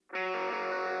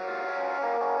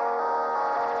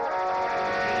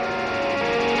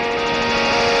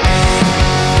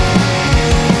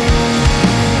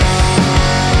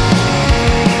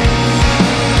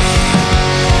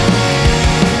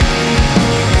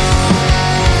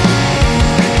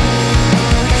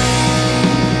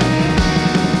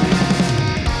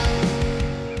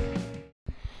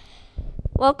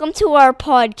Welcome to our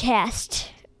podcast,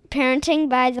 Parenting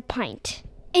by the Pint.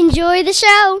 Enjoy the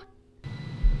show.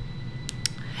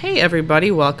 Hey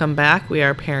everybody, welcome back. We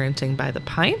are Parenting by the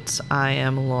Pint. I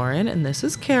am Lauren and this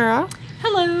is Kara.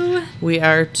 Hello. We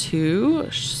are two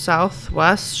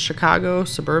Southwest Chicago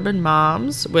suburban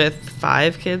moms with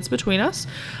 5 kids between us.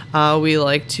 We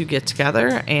like to get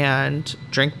together and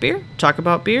drink beer, talk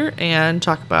about beer, and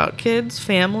talk about kids,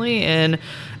 family, and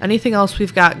anything else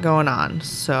we've got going on.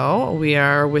 So we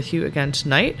are with you again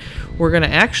tonight. We're going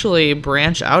to actually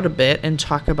branch out a bit and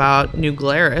talk about New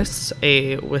Glarus,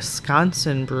 a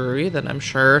Wisconsin brewery that I'm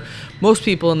sure most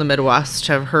people in the Midwest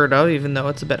have heard of, even though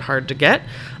it's a bit hard to get.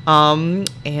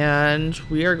 And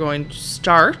we are going to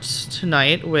start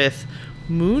tonight with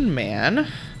Moon Man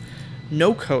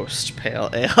No Coast Pale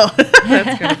Ale.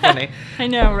 That's kind of funny. I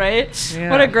know, right? Yeah.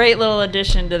 What a great little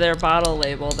addition to their bottle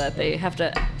label that they have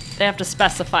to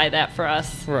specify that for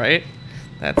us. Right.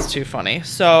 That's too funny.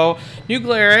 So, New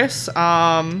Glarus,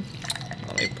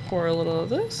 let me pour a little of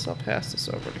this. I'll pass this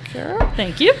over to Kara.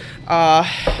 Thank you.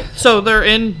 So they're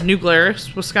in New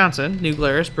Glarus, Wisconsin, New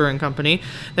Glarus Brewing Company.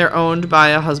 They're owned by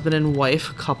a husband and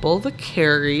wife couple, the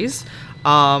Careys.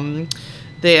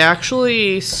 They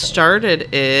actually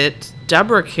started it.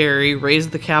 Deborah Carey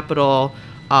raised the capital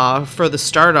for the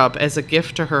startup as a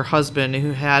gift to her husband,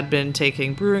 who had been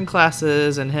taking brewing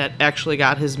classes and had actually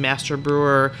got his master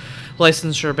brewer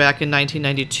licensure back in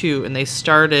 1992. And they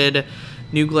started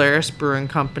New Glarus Brewing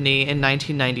Company in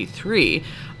 1993.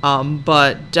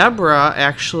 But Deborah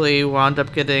actually wound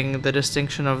up getting the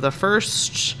distinction of the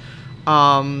first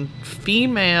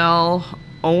female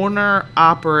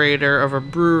owner-operator of a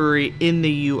brewery in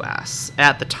the U.S.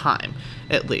 at the time,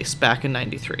 at least, back in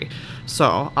 93.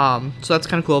 So that's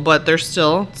kind of cool. But it's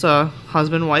a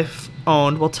husband-wife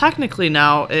owned. Well, technically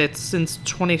now, it's since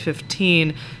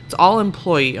 2015, it's all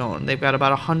employee-owned. They've got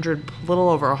about a little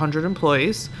over 100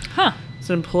 employees. Huh. It's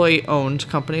an employee-owned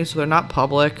company, so they're not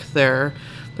public. They're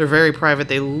very private.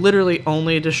 They literally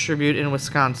only distribute in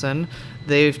Wisconsin.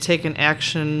 They've taken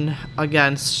action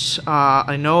against,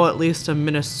 I know at least a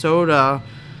Minnesota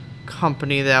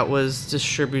company that was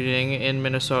distributing in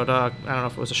Minnesota. I don't know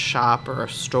if it was a shop or a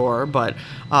store, but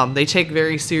they take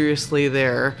very seriously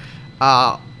their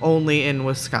only in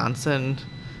Wisconsin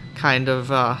kind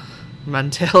of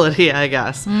mentality, I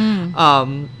guess.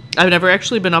 I've never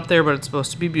actually been up there, but it's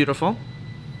supposed to be beautiful.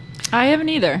 I haven't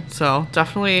either. So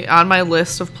definitely on my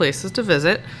list of places to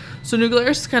visit. So New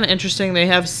Glarus is kind of interesting. They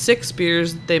have 6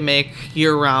 beers that they make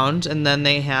year-round, and then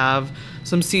they have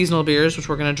some seasonal beers, which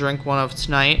we're going to drink one of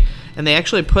tonight. And they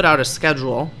actually put out a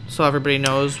schedule so everybody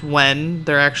knows when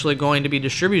they're actually going to be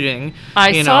distributing.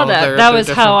 I saw that. That was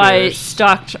how beers. I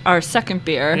stocked our second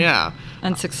beer. Yeah.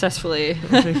 And successfully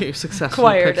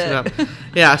acquired it. Up.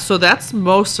 Yeah, so that's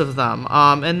most of them.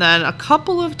 And then a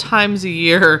couple of times a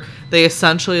year, they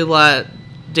essentially let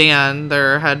Dan,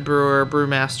 their head brewer,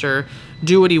 brewmaster,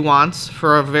 do what he wants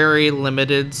for a very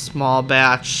limited, small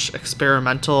batch,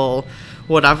 experimental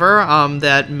whatever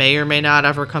that may or may not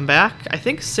ever come back. I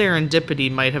think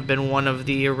Serendipity might have been one of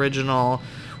the original...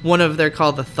 they're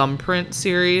called the Thumbprint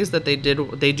series that they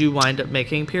do wind up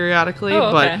making periodically. Oh,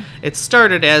 okay. But it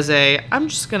started as I'm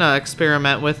just going to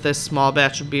experiment with this small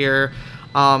batch of beer.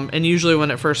 And usually when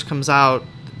it first comes out,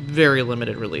 very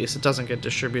limited release. It doesn't get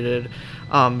distributed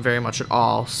very much at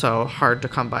all. So hard to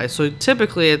come by. So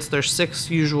typically it's their 6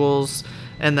 usuals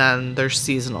and then their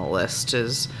seasonal list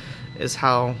is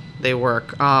how they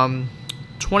work.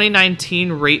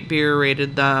 2019 Rate Beer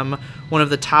rated them one of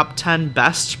the top 10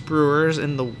 best brewers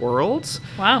in the world.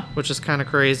 Wow. Which is kind of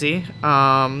crazy.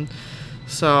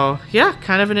 So, yeah,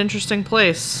 kind of an interesting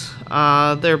place.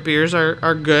 Their beers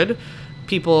are good.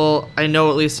 People, I know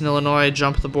at least in Illinois,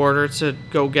 jump the border to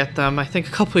go get them. I think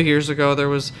a couple of years ago there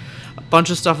was a bunch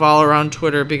of stuff all around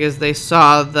Twitter because they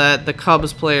saw that the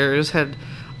Cubs players had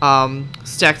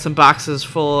stacked some boxes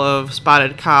full of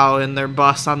Spotted Cow in their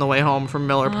bus on the way home from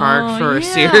Miller Park for a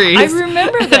series. I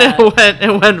remember that.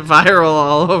 And it went viral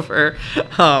all over.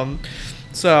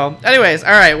 So, anyways,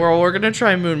 all right. Well, we're gonna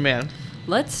try Moon Man.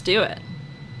 Let's do it.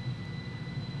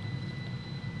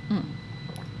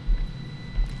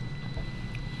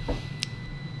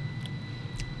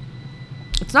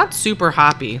 It's not super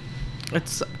hoppy.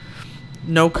 It's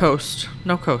No Coast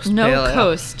No Pale Ale.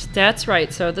 Coast. That's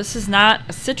right. So this is not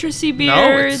a citrusy beer.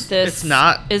 No, it's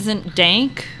not. Isn't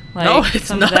dank. Like No, it's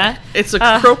some not. Of that. It's an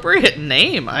appropriate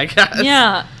name, I guess.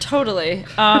 Yeah, totally.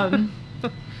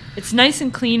 It's nice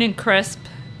and clean and crisp.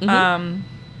 Mm-hmm.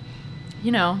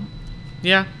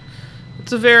 Yeah.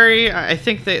 It's I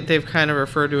think they've kind of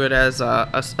referred to it as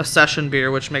a session beer,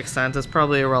 which makes sense. It's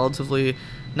probably a relatively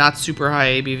not super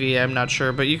high ABV, I'm not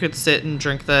sure, but you could sit and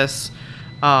drink this,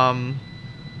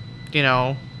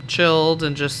 chilled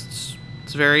and just,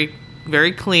 it's very,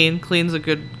 very clean. Clean's a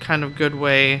good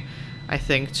way, I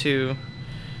think, to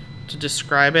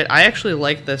describe it. I actually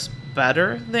like this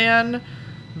better than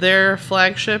their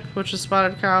flagship, which is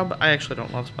Spotted Cow, but I actually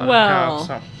don't love Spotted Cow.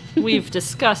 So. We've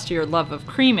discussed your love of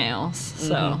cream ales,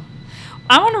 so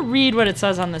I want to read what it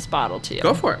says on this bottle to you.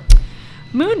 Go for it.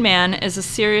 Moon Man is a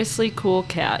seriously cool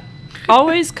cat.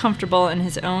 Always comfortable in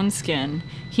his own skin.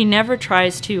 He never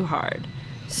tries too hard.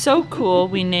 So cool,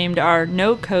 we named our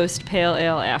No Coast Pale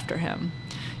Ale after him.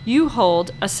 You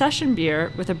hold a session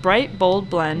beer with a bright, bold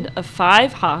blend of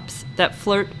 5 hops that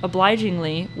flirt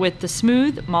obligingly with the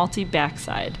smooth, malty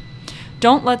backside.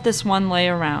 Don't let this one lay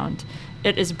around.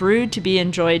 It is brewed to be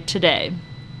enjoyed today.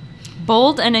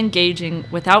 Bold and engaging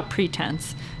without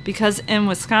pretense, because in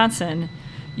Wisconsin,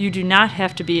 you do not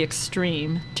have to be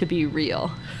extreme to be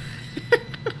real.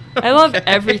 I love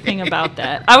everything about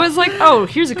that. I was like, oh,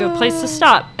 here's a good place to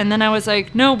stop. And then I was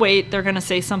like, no, wait, they're going to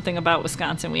say something about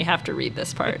Wisconsin. We have to read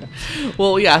this part.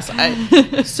 Well, yes.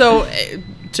 So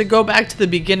to go back to the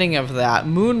beginning of that,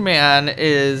 Moon Man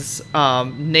is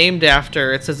named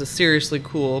after, it says it's seriously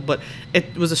cool, but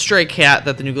it was a stray cat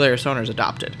that the New Glarus owners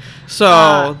adopted.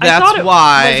 So that's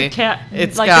why was a cat,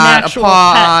 it's like got an a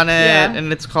paw pet. on it, Yeah.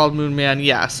 and it's called Moon Man.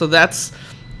 Yeah, so that's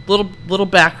little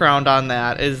background on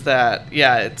that is that,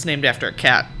 yeah, it's named after a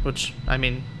cat, which, I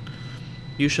mean,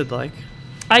 you should like.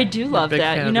 I do love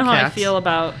that. You know how I feel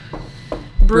about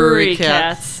Brewery brewery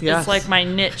cats. Yes. It's like my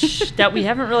niche that we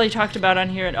haven't really talked about on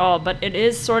here at all, but it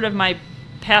is sort of my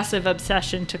passive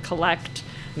obsession to collect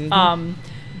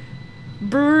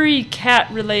brewery cat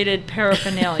related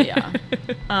paraphernalia.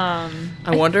 I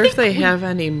wonder if they have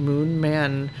any Moon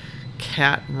Man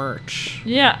cat merch.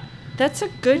 Yeah, that's a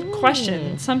good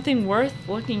question. Something worth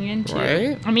looking into.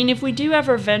 Right? I mean, if we do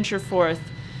ever venture forth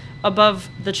above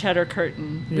the cheddar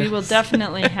curtain, we will Yes.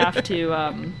 definitely have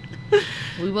to.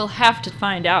 We will have to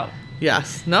find out.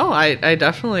 Yes. No, I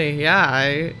definitely,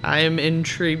 I am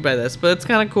intrigued by this, but it's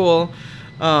kind of cool.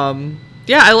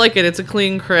 Yeah, I like it. It's a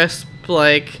clean, crisp,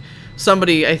 like,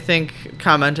 somebody, I think,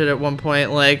 commented at one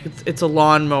point, like, it's a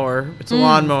lawnmower. It's a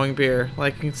lawn mowing beer.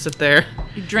 Like, you can sit there.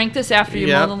 You drink this after you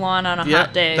mow the lawn on a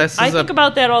hot day. This I is think a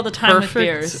about that all the time with Perfect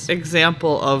beers.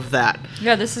 example of that.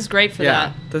 Yeah, this is great for Yeah,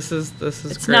 that. this is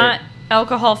It's great. not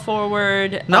alcohol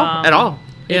forward. No, at all.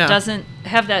 Yeah. It doesn't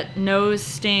have that nose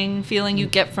sting feeling you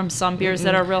get from some beers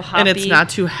that are real hoppy. And it's not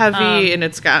too heavy, and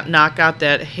it's not got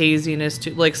that haziness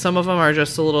to, like, some of them are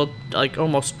just a little, like,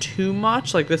 almost too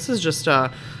much. Like, this is just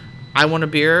I want a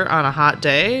beer on a hot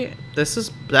day. This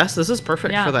is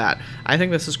perfect Yeah. for that. I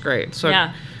think this is great. So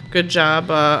Yeah. good job,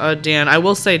 Dan. I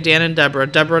will say Dan and Deborah.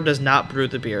 Deborah does not brew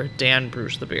the beer. Dan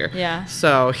brews the beer. Yeah.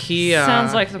 So he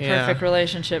Sounds like the yeah. perfect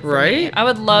relationship for Right? me. I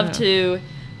would love Yeah. to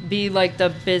be like the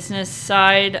business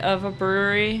side of a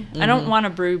brewery. I don't want to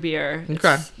brew beer.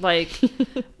 Okay. It's like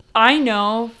I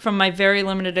know from my very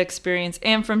limited experience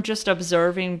and from just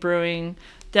observing brewing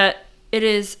that it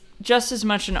is just as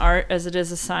much an art as it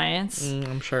is a science.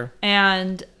 I'm sure.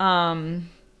 And I'm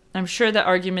sure that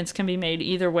arguments can be made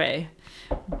either way.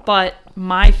 But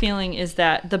my feeling is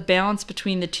that the balance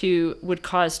between the two would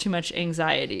cause too much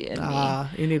anxiety in me.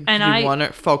 You need And you want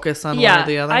to focus on one Yeah, or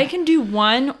the other. I can do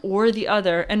one or the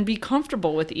other and be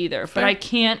comfortable with either. Fair. But I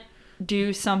can't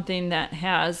do something that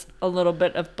has a little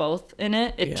bit of both in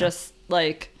it. It Yeah. just,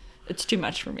 like, it's too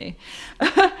much for me.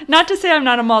 Not to say I'm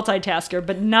not a multitasker,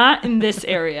 but not in this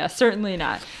area. Certainly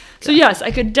not. So, yes,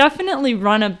 I could definitely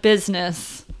run a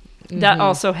business that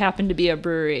also happened to be a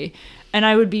brewery. And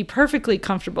I would be perfectly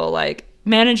comfortable, like,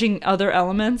 managing other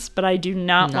elements, but I do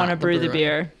not want to brew the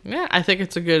beer. Yeah, I think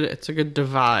it's a good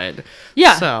divide.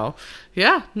 Yeah. So,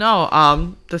 yeah,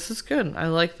 no, this is good. I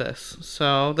like this.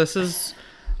 So this is,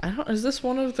 is this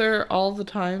one of their all the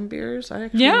time beers?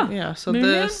 Yeah. So Moon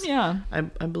Man? this, Yeah. I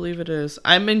believe it is.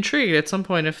 I'm intrigued at some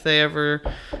point if they ever,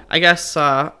 I guess,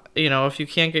 if you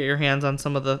can't get your hands on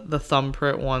some of the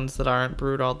thumbprint ones that aren't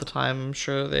brewed all the time, I'm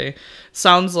sure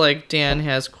sounds like Dan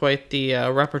has quite the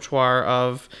repertoire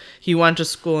of, he went to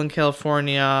school in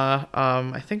California,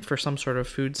 I think for some sort of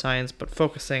food science, but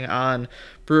focusing on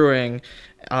brewing.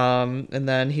 And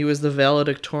then he was the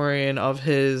valedictorian of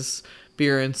his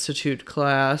Beer Institute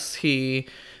class. He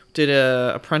did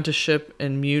a apprenticeship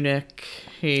in Munich.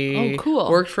 He cool.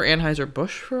 worked for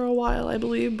Anheuser-Busch for a while, I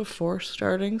believe, before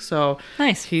starting. So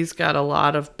Nice. he's got a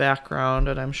lot of background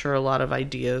and I'm sure a lot of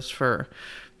ideas for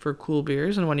for cool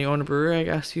beers. And when you own a brewery, I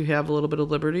guess you have a little bit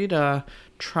of liberty to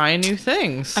try new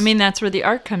things. I mean, that's where the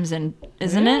art comes in,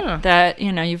 isn't Yeah. it? That,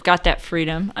 you've got that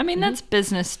freedom. I mean, that's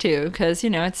business too, because,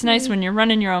 it's nice when you're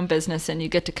running your own business and you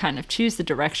get to kind of choose the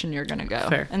direction you're going to go.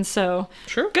 Fair. And so,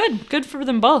 True. Good for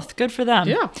them both. Good for them.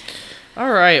 Yeah.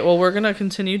 All right. Well, we're going to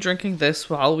continue drinking this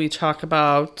while we talk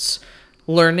about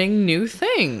learning new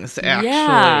things, actually.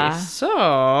 Yeah.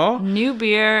 So, New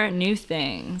beer, new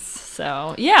things.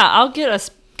 So, yeah, I'll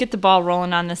get the ball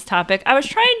rolling on this topic. I was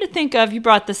trying to think of, you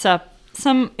brought this up,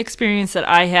 some experience that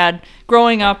I had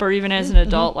growing up or even as an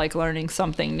adult, like learning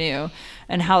something new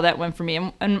and how that went for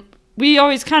me. And we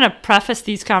always kind of preface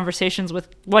these conversations with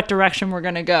what direction we're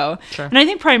going to go. Sure. And I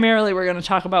think primarily we're going to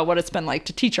talk about what it's been like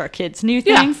to teach our kids new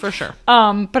things. yeah, for sure.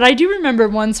 But I do remember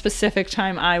one specific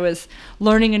time I was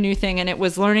learning a new thing, and it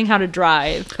was learning how to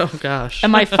drive. Oh, gosh.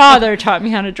 And my father taught me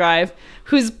how to drive,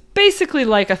 who's basically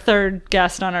like a third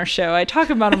guest on our show. I talk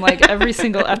about him like every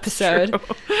single episode.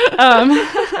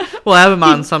 We'll have him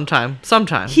on sometime.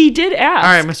 He did ask.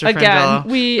 All right, Mr. Again, Frangelo.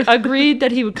 we agreed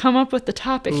that he would come up with the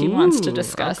topic he wants to Ooh,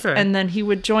 discuss, okay. and then he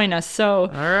would join us. So, All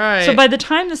right. So by the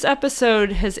time this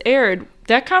episode has aired,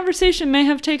 that conversation may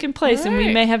have taken place, and we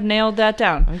Right. may have nailed that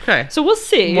down. Okay. So we'll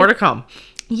see. More to come.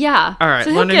 Yeah. All right, So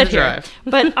he'll learning get to here. drive.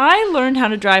 But I learned how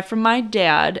to drive from my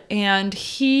dad, and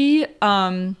he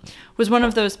was one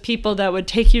of those people that would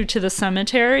take you to the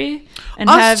cemetery and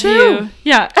Us have too. you.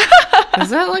 Yeah. Is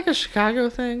that like a Chicago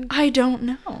thing? I don't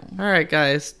know. All right,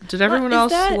 guys. Did everyone is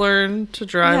else that? learn to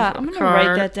drive Yeah, a I'm gonna car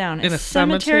write that down. in a It's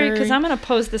cemetery, because cemetery? I'm gonna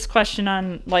pose this question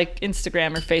on like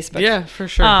Instagram or Facebook. Yeah, for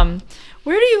sure.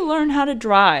 Where do you learn how to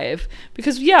drive?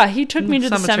 Because he took me to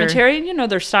the Cemetery. cemetery, and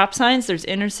there's stop signs, there's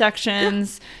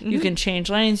intersections, you can change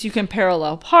lanes, you can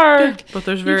parallel park. But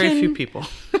there's you very few can- people.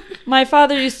 My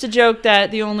father used to joke that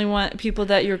the only people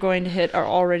that you're going to hit are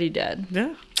already dead.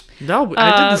 Yeah. No,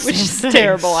 I did the Which same is thing.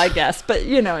 terrible, I guess. But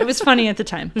it was funny at the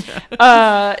time.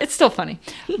 It's still funny.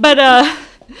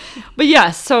 But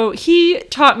yeah, so he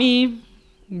taught me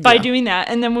by Yeah. doing that,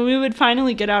 and then when we would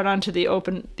finally get out onto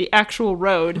the actual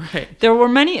road, Right. there were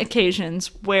many occasions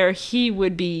where he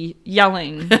would be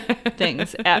yelling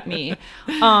things at me.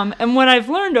 And what I've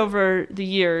learned over the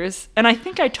years, and I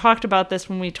think I talked about this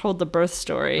when we told the birth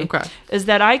story, Okay. is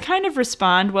that I kind of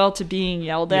respond well to being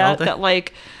yelled at. Yelled at. That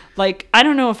like I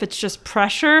don't know if it's just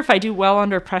pressure, if I do well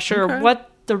under pressure, Okay. or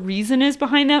what the reason is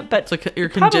behind that, but It's like you're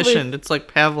probably- conditioned. It's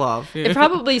like Pavlov. it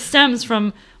probably stems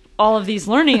from all of these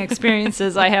learning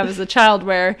experiences I have as a child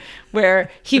where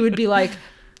he would be like,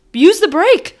 use the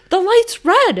brake, the light's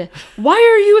red, why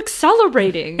are you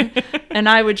accelerating? And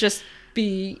I would just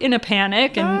be in a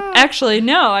panic, and actually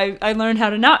no, I learned how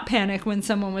to not panic when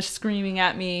someone was screaming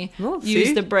at me, Well, use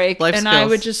see? the brake, Life and I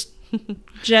would skills. just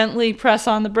gently press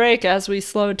on the brake as we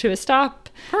slowed to a stop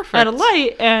Perfect. at a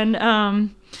light.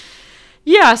 And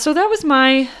yeah, so that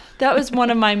was one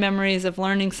of my memories of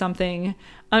learning something.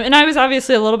 And I was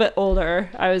obviously a little bit older.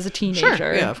 I was a teenager.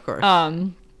 Sure. Yeah, of course.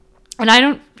 And I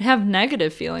don't have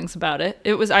negative feelings about it.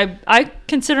 It was I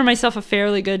consider myself a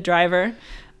fairly good driver.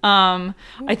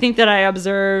 I think that I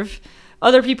observe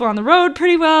other people on the road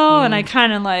pretty well, and I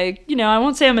kind of like, I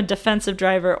won't say I'm a defensive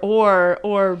driver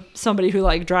or somebody who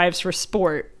like drives for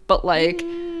sport, but like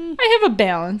I have a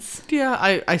balance. Yeah,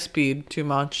 I speed too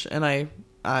much, and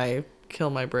I kill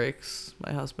my brakes.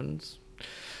 My husband's.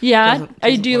 Yeah, Doesn't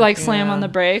I do work, like slam yeah. on the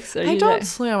brakes. Or I you don't do-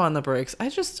 slam on the brakes.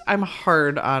 I'm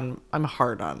hard on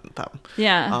them.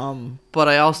 Yeah. But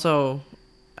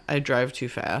I drive too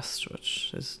fast,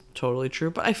 which is totally true.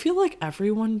 But I feel like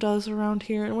everyone does around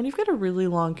here. And when you've got a really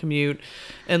long commute,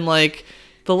 and like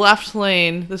the left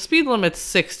lane, the speed limit's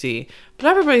 60, but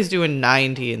everybody's doing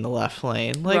 90 in the left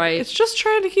lane. Like, Right. it's just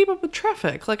trying to keep up with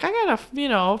traffic. Like, I got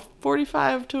a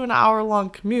 45 to an hour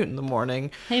long commute in the morning.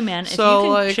 Hey man, So, if you can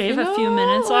like, shave you a few know,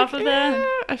 minutes off like, of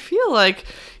that. I feel like,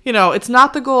 it's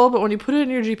not the goal, but when you put it in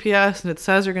your GPS and it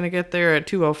says you're going to get there at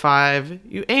 2:05,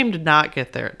 you aim to not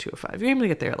get there at 2:05. You aim to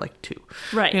get there at like 2.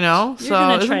 Right. You know? You're So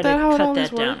gonna isn't try that to how it cut always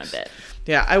that down a works? bit.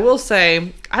 Yeah, I will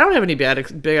say I don't have any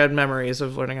bad memories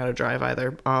of learning how to drive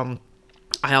either.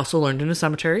 I also learned in a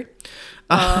cemetery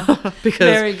because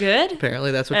Very good.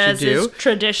 apparently that's what As you do. is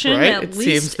tradition, right? at It least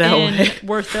seems that in way.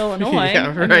 Worth, Illinois. Yeah,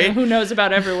 I mean, right. who knows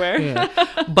about everywhere? Yeah.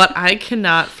 But I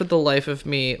cannot for the life of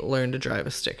me learn to drive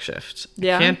a stick shift.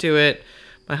 Yeah. I can't do it.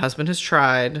 My husband has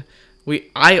tried.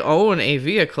 I own a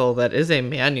vehicle that is a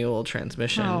manual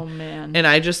transmission. Oh, man. And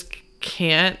I just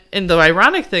can't. And the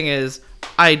ironic thing is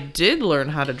I did learn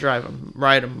how to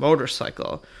ride a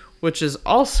motorcycle, which is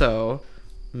also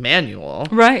manual.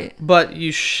 Right. But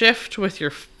you shift with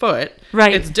your foot.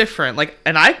 Right. It's different. Like,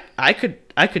 and I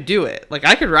could do it. Like,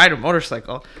 I could ride a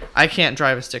motorcycle. I can't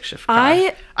drive a stick shift car.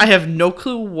 I have no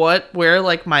clue where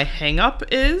like my hang up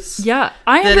is. Yeah,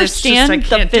 I understand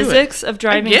the physics of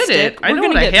driving stick. I know We're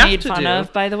what gonna I get have made to fun do.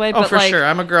 of, by the way. Oh, but for sure.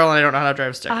 I'm a girl and I don't know how to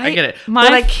drive a stick. I get it.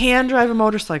 But I can drive a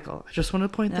motorcycle. I just want to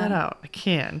point that out. I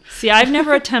can. See, I've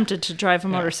never attempted to drive a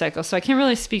motorcycle, so I can't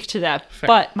really speak to that. Fair.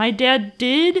 But my dad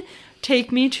did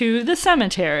take me to the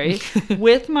cemetery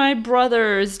with my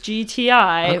brother's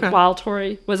GTI while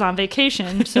Tori was on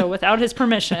vacation, so without his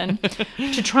permission,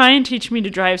 to try and teach me to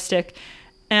drive stick.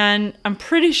 And I'm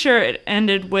pretty sure it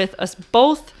ended with us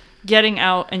both getting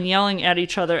out and yelling at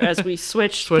each other as we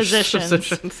switched positions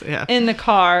in the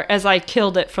car as I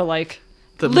killed it for like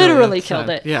literally killed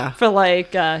it for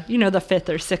like the fifth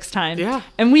or sixth time. Yeah.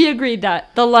 And we agreed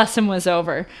that the lesson was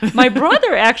over. My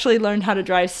brother actually learned how to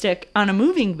drive stick on a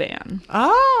moving van.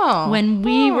 Oh. When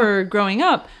we were growing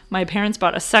up, my parents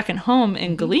bought a second home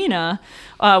in Galena,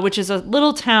 which is a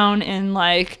little town in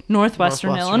like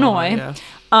northwestern Illinois. Yeah.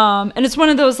 And it's one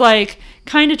of those like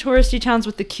kind of touristy towns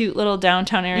with the cute little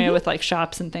downtown area with like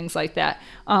shops and things like that.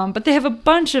 But they have a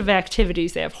bunch of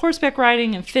activities. They have horseback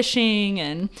riding and fishing,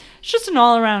 and it's just an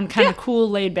all around kind of cool,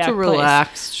 laid back to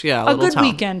relax. place. A good town.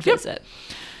 Weekend visit.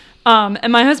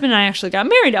 And my husband and I actually got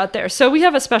married out there, so we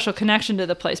have a special connection to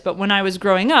the place. But when I was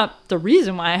growing up, the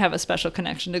reason why I have a special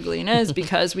connection to Galena is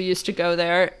because we used to go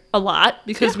there a lot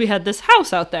because we had this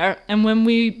house out there. And when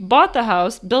we built the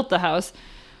house,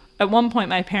 at one point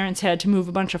my parents had to move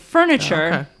a bunch of furniture.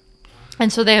 Okay.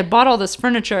 And so they had bought all this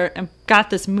furniture and got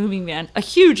this moving van, a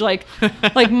huge, like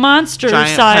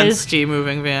monster-sized Penske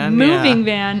moving van.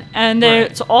 van, and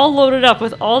it's all loaded up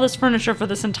with all this furniture for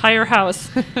this entire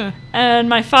house. And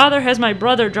my father has my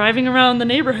brother driving around the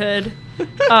neighborhood,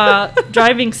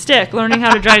 driving stick, learning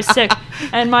how to drive stick.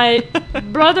 And my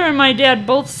brother and my dad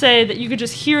both say that you could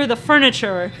just hear the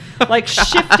furniture like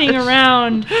shifting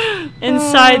around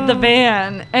inside the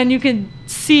van, and you could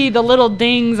see the little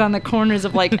dings on the corners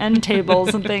of like end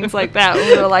tables and things like that when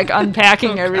we were like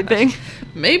unpacking everything.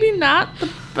 Maybe not the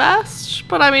best,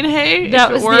 but I mean, hey, that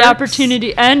if was it works, the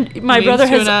opportunity. And my brother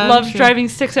has loved driving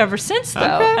sticks ever since, though,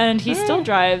 and he still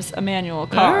drives a manual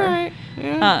car. All right.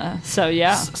 Yeah. So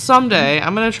yeah. Someday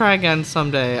I'm gonna try again.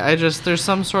 Someday there's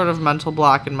some sort of mental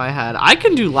block in my head. I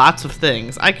can do lots of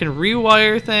things. I can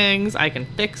rewire things. I can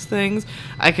fix things.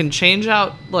 I can change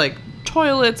out like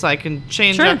toilets. I can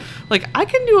change out like I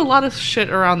can do a lot of shit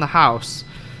around the house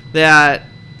that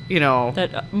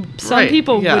that some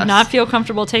people would not feel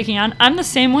comfortable taking on. I'm the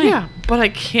same way. Yeah, but I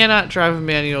cannot drive a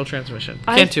manual transmission.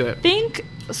 Can't do it.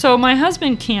 So my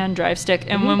husband can drive stick,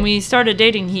 and when we started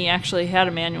dating, he actually had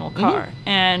a manual car.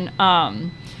 And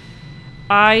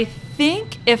I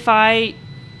think if I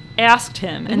asked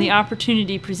him and the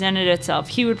opportunity presented itself,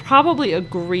 he would probably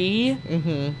agree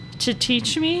to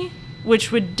teach me,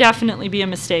 which would definitely be a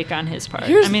mistake on his part.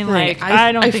 Here's I mean, the thing. like,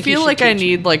 I don't think I feel he should like I teach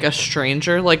need me. like a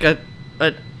stranger, like a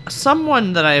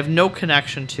someone that I have no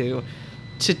connection to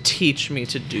teach me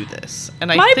to do this. And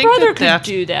My I think brother that's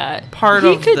could do that. part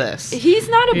of this. He's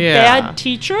not a bad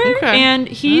teacher, and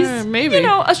he's maybe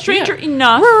a stranger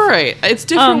enough. Right. It's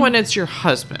different when it's your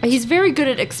husband. He's very good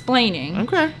at explaining.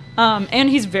 Okay. And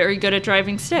he's very good at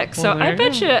driving stick. So Well, I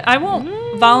bet you I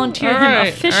won't volunteer him right.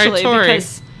 officially All right, Tori.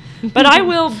 because, but I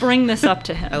will bring this up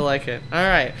to him. I like it. All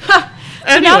right.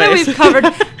 So now that Anyways. we've covered,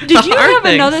 did you Hard have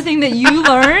things. another thing that you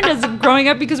learned as growing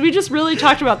up? Because we just really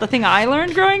talked about the thing I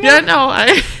learned growing Yeah, up. no,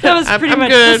 That was pretty I'm much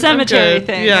good, the I'm cemetery good.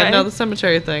 thing, Yeah, right? no, the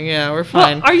cemetery thing. Yeah, we're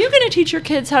fine. Well, are you going to teach your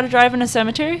kids how to drive in a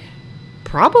cemetery?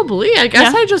 Probably. I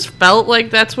guess Yeah. I just felt like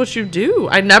that's what you do.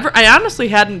 I honestly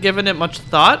hadn't given it much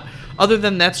thought, other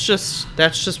than that's just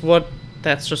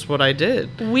what I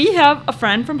did. We have a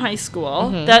friend from high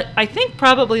school that I think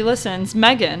probably listens,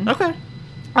 Megan. Okay.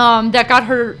 That got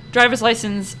her driver's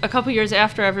license a couple years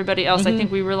after everybody else. I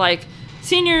think we were like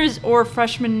seniors or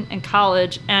freshmen in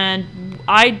college, and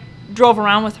I drove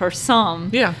around with her some.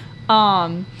 Yeah.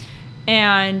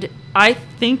 And I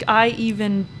think I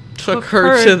even Took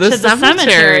her to the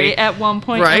cemetery at one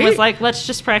point and was like, let's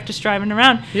just practice driving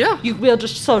around. Yeah. We'll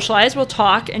just socialize, we'll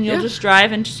talk, and you'll just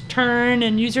drive and just turn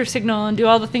and use your signal and do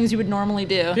all the things you would normally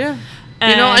do. Yeah.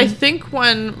 And I think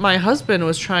when my husband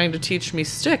was trying to teach me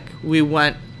stick, we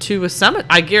went to a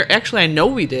cemetery. Actually, I know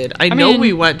we did. I know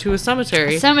we went to a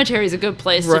cemetery. A cemetery is a good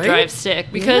place to drive stick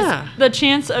because the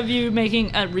chance of you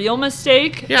making a real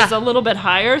mistake is a little bit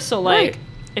higher. So, like,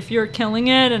 if you're killing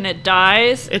it and it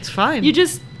dies, it's fine. You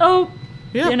just, we'll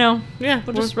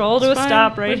just roll to a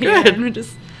stop right here. Good. And we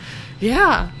just,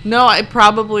 No,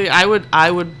 I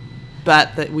would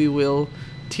bet that we will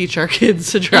teach our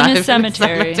kids to drive in a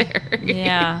cemetery.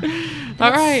 Yeah. Yeah.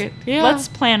 All right. Yeah. Let's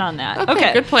plan on that.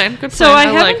 Okay. Good plan. Good plan. So I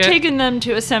haven't like it. taken them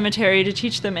to a cemetery to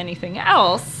teach them anything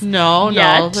else. No,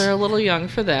 yet. they're a little young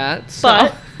for that. So.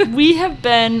 But we have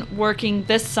been working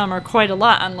this summer quite a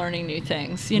lot on learning new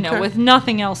things, Okay. with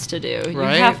nothing else to do. You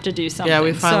Right. have to do something. Yeah,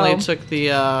 we finally So- took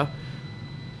the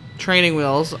training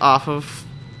wheels off of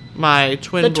my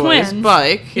twin The boy's twins.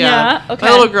 bike. Yeah, okay.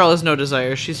 My little girl has no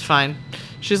desire. She's fine.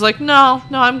 She's like, no,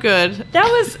 I'm good. That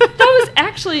was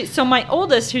actually, so my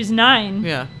oldest, who's 9,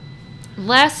 Yeah.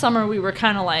 last summer we were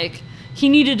kind of like, he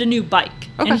needed a new bike.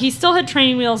 Okay. And he still had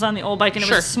training wheels on the old bike, and it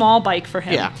Sure. was a small bike for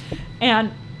him. Yeah.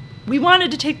 And we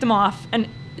wanted to take them off. And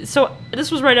so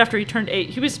this was right after he turned 8.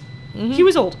 He was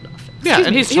old enough. Yeah, Excuse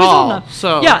and me, he's he was old tall. enough.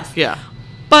 So, yes. yeah.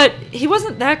 But he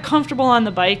wasn't that comfortable on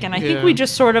the bike, and I think Yeah. we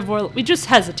just sort of we just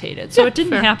hesitated. So Yeah, it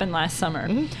didn't fair. happen last summer.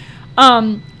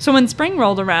 Mm-hmm. So when spring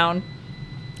rolled around,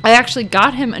 I actually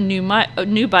got him a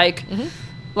new bike,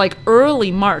 like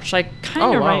early March, like kind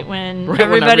of Mm-hmm. Oh, wow. right when Right when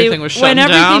everybody, everything was shutting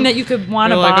everything down. that you could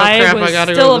want to You're like, buy oh, crap, I was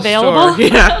gotta still go to the store. available.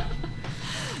 Yeah.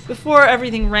 Before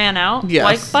everything ran out. Yes,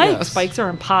 Like bikes. yes. Bikes are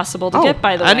impossible to get,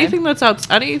 by the way. anything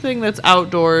that's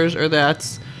outdoors or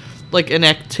that's like an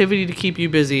activity to keep you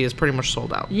busy is pretty much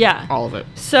sold out. Yeah. All of it.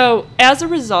 So as a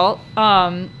result,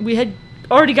 we had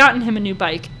already gotten him a new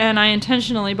bike, and I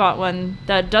intentionally bought one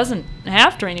that doesn't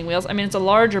have training wheels. I mean, it's a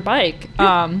larger bike.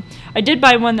 I did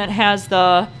buy one that has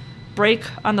the brake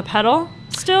on the pedal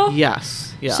still.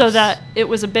 Yes. So that it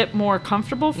was a bit more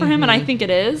comfortable for him, and I think it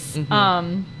is.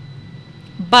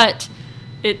 But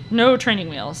no training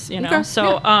wheels, Okay,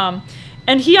 So,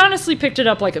 and he honestly picked it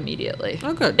up like immediately.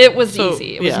 Oh, good. It was So,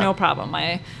 easy. It was yeah. no problem.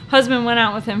 My husband went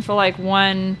out with him for like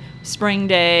one spring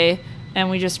day, and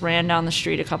we just ran down the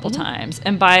street a couple times.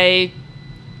 And by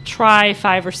try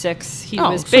 5 or 6, he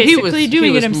was so he basically was- doing he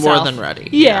it was himself. more than ready.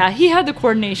 Yeah, he had the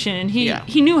coordination, and he Yeah.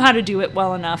 knew how to do it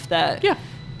well enough that Yeah.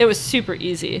 it was super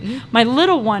easy. My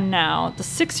little one now, the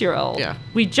 6-year-old, Yeah.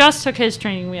 we just took his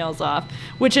training wheels off,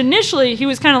 which initially he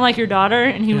was kind of like your daughter,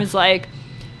 and he was like,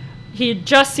 he had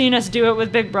just seen us do it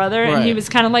with Big Brother, and he Right. was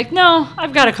kind of like, no,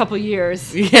 I've got a couple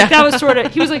years. Yeah. Like, that was sort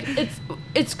of, he was like,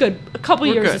 it's good. A couple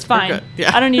We're years good, is we're fine. good.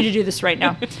 Yeah. I don't need to do this right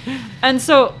now. And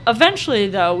so eventually,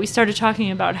 though, we started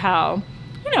talking about how,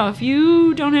 if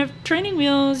you don't have training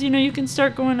wheels, you can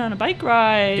start going on a bike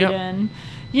ride Yep. and,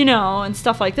 and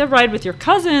stuff like that. Ride with your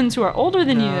cousins who are older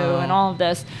than you and all of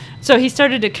this. So he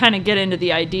started to kind of get into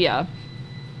the idea.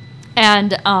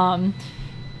 And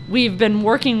we've been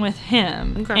working with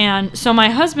him. Okay. And so my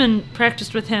husband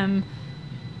practiced with him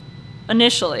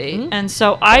initially. And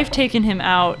so I've taken him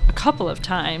out a couple of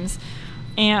times.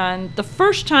 And the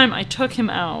first time I took him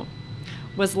out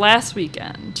was last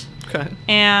weekend. Okay.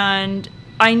 And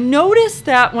I noticed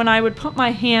that when I would put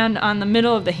my hand on the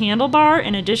middle of the handlebar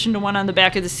in addition to one on the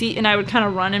back of the seat, and I would kind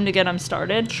of run him to get him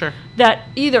started, Sure. that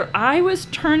either I was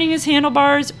turning his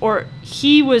handlebars or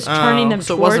he was turning them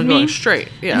so it toward wasn't me. going straight.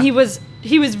 Yeah. And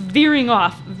he was veering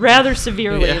off rather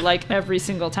severely, Yeah. like every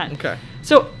single time. Okay.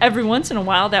 So every once in a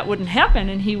while that wouldn't happen,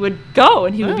 and he would go,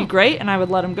 and he would be Oh. great, and I would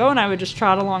let him go, and I would just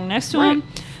trot along next to Right. him,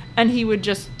 and he would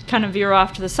just kind of veer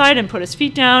off to the side and put his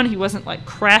feet down. He wasn't like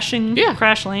crash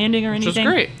landing or Which is anything.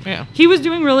 great. Yeah. He was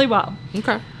doing really well.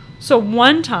 Okay. So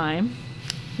one time,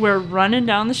 we're running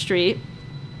down the street,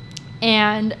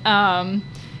 and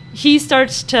he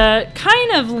starts to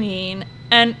kind of lean,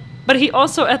 but he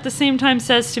also at the same time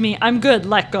says to me, "I'm good,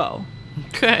 let go."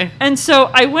 Okay. And so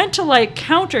I went to like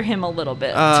counter him a little bit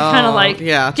to kind of like to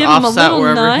give him a offset little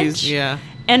wherever nudge. Yeah.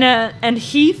 And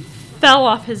he fell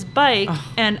off his bike,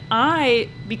 Oh. and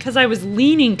because I was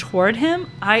leaning toward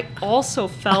him, I also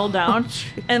fell down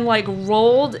and like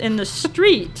rolled in the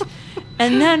street.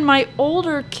 And then my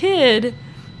older kid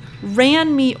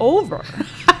ran me over.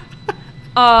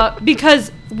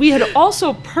 Because we had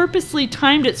also purposely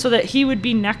timed it so that he would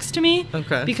be next to me.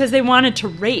 Okay. Because they wanted to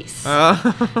race.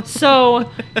 So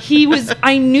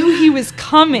I knew he was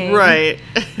coming. Right.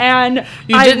 And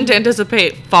You didn't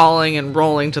anticipate falling and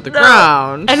rolling to the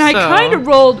ground. And I so- kind of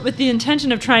rolled with the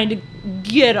intention of trying to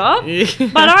get up,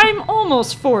 but I'm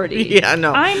almost 40. Yeah,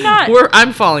 no. I'm not.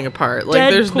 I'm falling apart.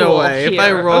 Like, there's no Deadpool way. If I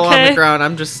here, roll on okay? the ground,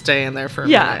 I'm just staying there for a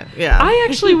Yeah. minute. Yeah. I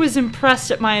actually was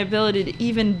impressed at my ability to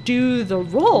even do the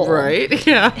roll. Right?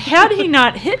 Yeah. Had he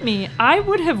not hit me, I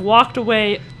would have walked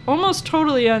away almost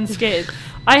totally unscathed.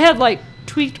 I had like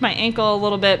tweaked my ankle a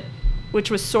little bit, which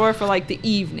was sore for like the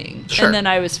evening. Sure. And then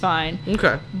I was fine.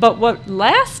 Okay. But what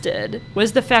lasted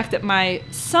was the fact that my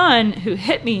son who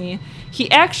hit me, he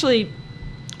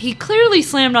clearly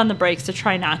slammed on the brakes to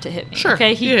try not to hit me. Sure.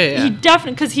 Okay. Yeah. He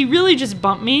definitely, because he really just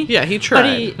bumped me. Yeah, he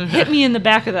tried. But he hit me in the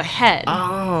back of the head.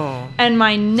 Oh. and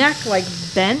my neck like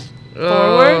bent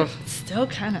forward. Still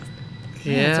kind of.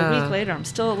 Yeah. It's a week later. I'm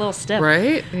still a little stiff.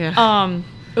 Right? Yeah.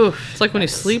 Oof. It's like when you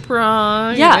sleep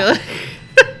wrong. Yeah.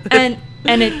 and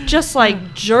it just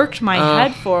like jerked my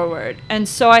head forward. And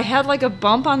so I had like a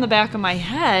bump on the back of my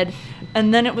head.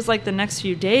 And then it was like the next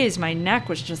few days, my neck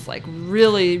was just like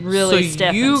really, really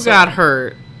stiff. So you got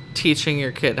hurt teaching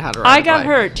your kid how to ride a bike. I got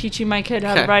hurt teaching my kid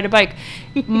how to ride a bike.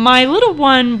 My little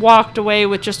one walked away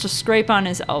with just a scrape on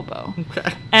his elbow.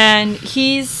 Okay. And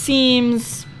he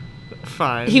seems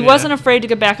fine. He wasn't afraid to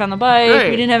get back on the bike.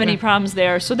 Great. We didn't have any problems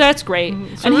there. So that's great.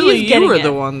 So and really you were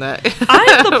the one that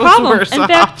I'm the problem. In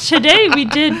fact, today we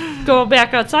did go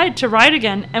back outside to ride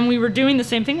again, and we were doing the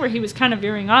same thing where he was kind of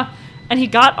veering off. And he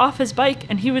got off his bike,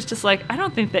 and he was just like, I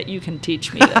don't think that you can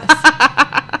teach me this.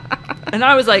 And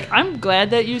I was like, I'm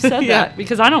glad that you said that,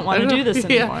 because I don't want to do this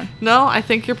anymore. No, I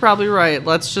think you're probably right.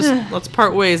 Let's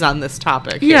part ways on this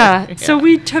topic. Yeah. So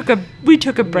we took a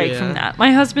break from that.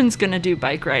 My husband's going to do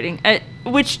bike riding,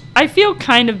 which I feel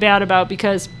kind of bad about,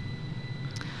 because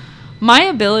my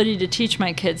ability to teach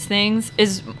my kids things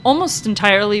is almost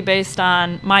entirely based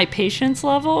on my patience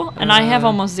level, and I have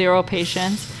almost zero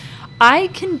patience. I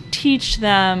can teach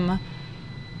them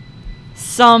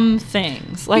some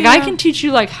things. Like, I can teach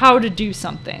you, like, how to do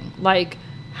something. Like,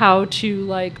 how to,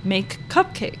 like, make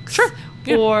cupcakes. Sure.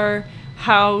 Yeah. Or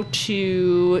how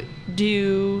to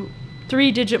do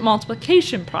 3-digit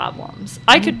multiplication problems.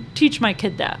 I could teach my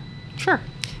kid that. Sure.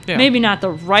 Yeah. Maybe not the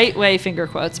right way, finger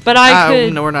quotes, but I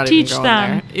could no, we're not teach even going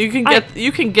them. There.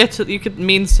 You can get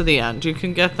means to the end. You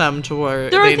can get them to where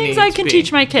there they are things need I to can be.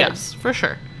 teach my kids. Yes, for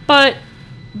sure. But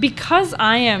because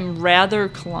I am rather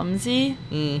clumsy,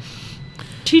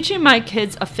 teaching my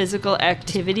kids a physical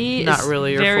activity not is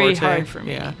really your very forte. hard for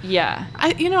me. Yeah.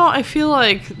 I feel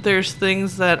like there's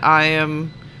things that I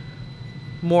am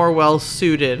more well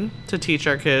suited to teach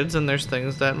our kids, and there's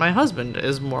things that my husband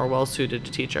is more well suited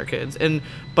to teach our kids. And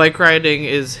bike riding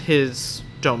is his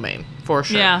domain, for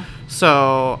sure. Yeah.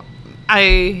 So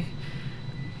I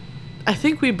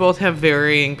think we both have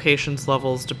varying patience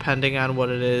levels depending on what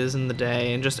it is in the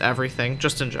day and just everything,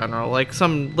 just in general. Like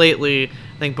lately,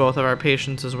 I think both of our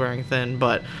patience is wearing thin,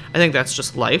 but I think that's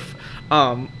just life.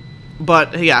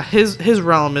 But yeah, his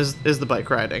realm is the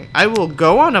bike riding. I will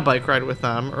go on a bike ride with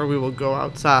them, or we will go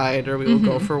outside, or we will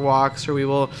go for walks, or we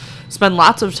will spend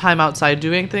lots of time outside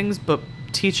doing things, but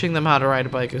teaching them how to ride a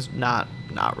bike is not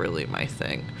really my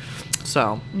thing.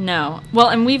 So no. Well,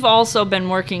 and we've also been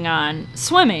working on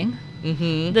swimming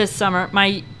this summer.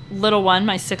 My little one,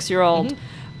 my 6-year-old,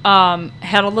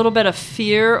 had a little bit of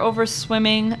fear over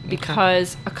swimming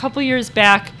because a couple years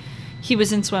back, he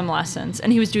was in swim lessons,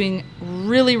 and he was doing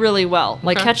really, really well,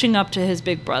 like catching up to his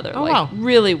big brother,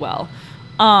 really well.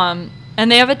 And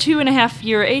they have a 2.5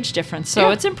 year age difference, so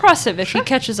it's impressive if he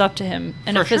catches up to him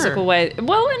in a physical way.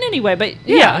 Well, in any way, but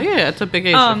yeah, it's a big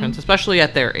age difference, especially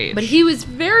at their age. But he was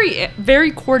very,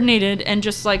 very coordinated and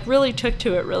just like really took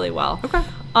to it really well. Okay.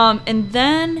 And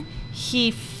then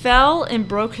he fell and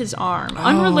broke his arm,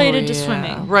 unrelated to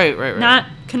swimming. Right. Not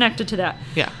connected to that.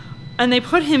 Yeah. And they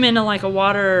put him in a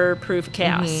waterproof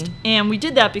cast. And we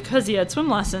did that because he had swim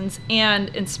lessons. And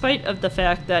in spite of the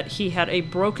fact that he had a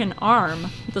broken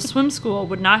arm, the swim school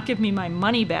would not give me my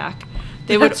money back.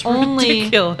 They That's would only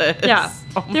ridiculous. Yeah.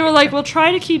 They were like, we'll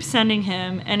try to keep sending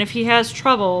him, and if he has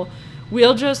trouble,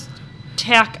 we'll just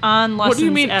tack on lessons. What do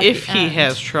you mean at if the he end.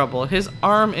 has trouble? His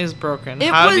arm is broken.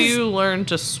 How do you learn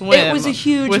to swim? It was a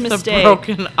huge with mistake. a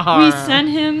broken arm? We sent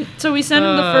him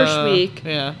the first week.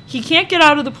 Yeah. He can't get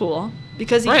out of the pool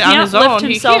because he on can't his lift own,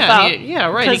 himself out. He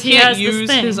can't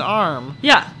use his arm.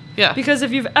 Yeah. Yeah. Because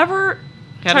if you've ever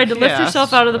tried to lift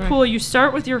yourself out of the pool, you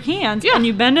start with your hands and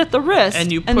you bend at the wrist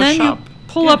and you push and then up. you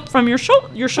pull up from your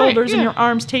shoulders and your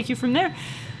arms take you from there.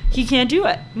 He can't do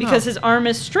it because his arm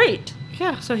is straight.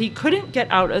 Yeah. So he couldn't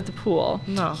get out of the pool.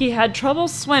 No. He had trouble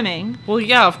swimming. Well,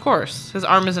 yeah, of course. His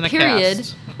arm is in a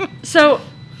cast.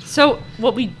 So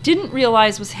what we didn't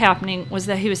realize was happening was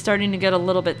that he was starting to get a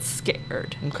little bit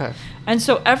scared. Okay. And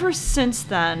so ever since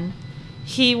then,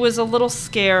 he was a little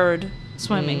scared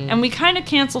swimming. And we kind of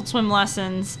canceled swim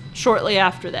lessons shortly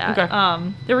after that.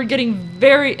 Okay. They were getting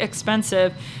very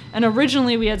expensive. And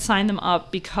originally we had signed them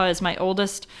up because my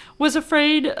oldest was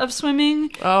afraid of swimming.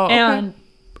 Oh, okay. And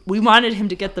we wanted him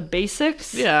to get the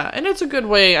basics. Yeah, and it's a good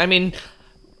way. I mean,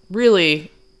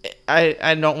 really,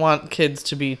 I don't want kids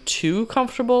to be too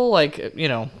comfortable,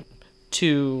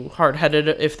 too hard-headed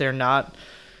if they're not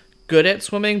good at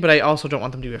swimming, but I also don't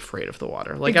want them to be afraid of the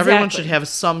water. Like, everyone should have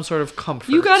some sort of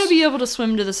comfort. You got to be able to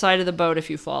swim to the side of the boat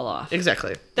if you fall off.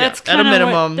 Exactly. That's at a kind of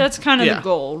minimum. that's kind of yeah. the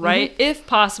goal, right? If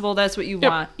possible, that's what you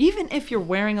Yep. want. Even if you're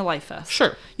wearing a life vest.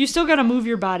 Sure. You still got to move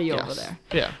your body over Yes. there.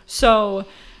 Yeah. So,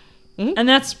 and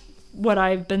that's what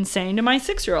I've been saying to my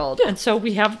 6-year-old. And so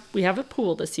we have a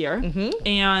pool this year.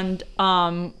 And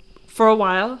for a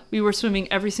while, we were swimming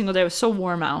every single day. It was so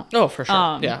warm out. Oh, for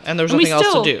sure. Yeah. And there was we nothing else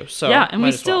still- to do. So yeah, and might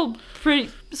we as well. still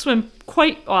swim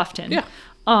quite often. Yeah.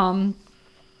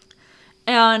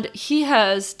 And he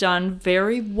has done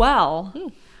very well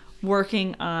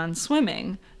working on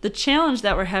swimming. The challenge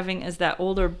that we're having is that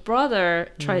older brother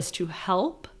tries to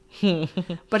help,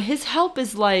 but his help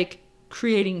is like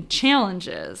creating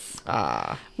challenges,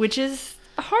 which is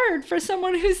hard for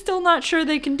someone who's still not sure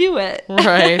they can do it.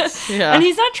 Right. Yeah. And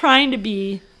he's not trying to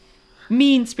be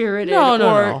mean-spirited No, or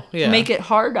no. Yeah. make it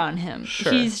hard on him.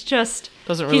 Sure. He's just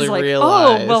Doesn't he's really like,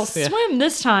 realize. oh, well, Yeah. swim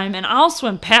this time and I'll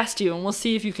swim past you and we'll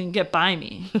see if you can get by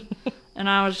me. And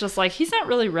I was just like, he's not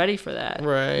really ready for that.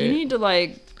 Right. You need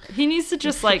to he needs to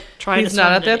just try to He's swim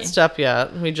not at to that me. step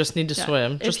yet. We just need to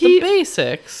swim. If Just he- the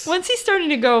basics. Once he's starting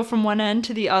to go from one end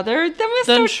to the other, then we'll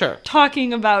Then start sure.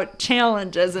 talking about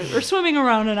challenges or swimming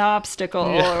around an obstacle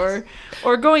Yes.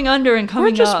 or going under and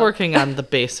coming We're just up. working on the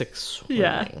basic swimming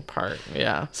Yeah. part.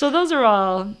 Yeah. So those are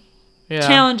all Yeah.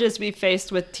 challenges we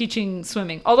faced with teaching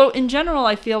swimming. Although in general,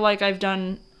 I feel like I've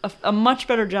done a much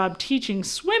better job teaching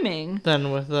swimming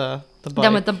Then with the bike.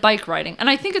 than with the bike riding. And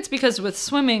I think it's because with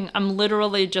swimming, I'm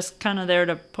literally just kind of there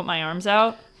to put my arms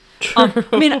out. I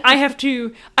mean,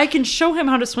 I can show him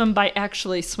how to swim by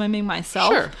actually swimming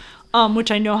myself, Sure.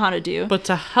 which I know how to do. But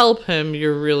to help him,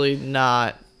 you're really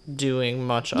not doing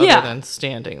much other Yeah. than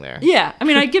standing there. Yeah, I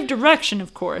mean, I give direction,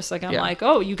 of course. Like, I'm Yeah. like,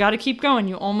 oh, you got to keep going.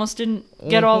 You almost didn't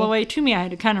get all the way to me. I had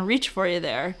to kind of reach for you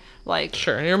there. Like,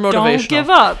 Sure, and you're motivational. don't give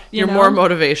up. You're know? more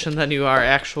motivation than you are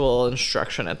actual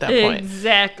instruction at that point.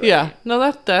 Exactly. Yeah, no,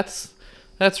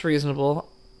 that's reasonable.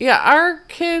 Yeah, our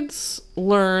kids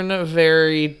learn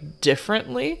very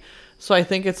differently, so I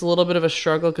think it's a little bit of a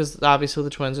struggle because obviously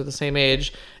the twins are the same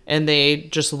age and they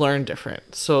just learn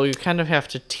different. So you kind of have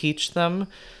to teach them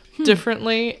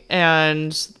differently.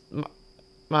 And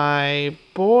my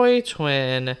boy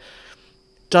twin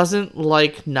doesn't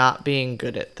like not being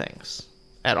good at things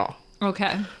at all.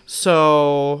 Okay.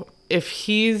 So if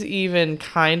he's even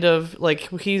kind of like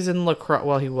he's in lacrosse,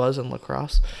 well, he was in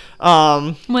lacrosse.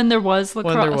 When there was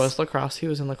lacrosse. When there was lacrosse, he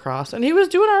was in lacrosse, and he was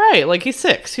doing all right. Like he's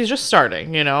 6, he's just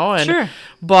starting, and Sure.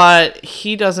 But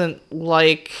he doesn't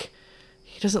like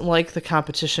the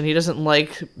competition. He doesn't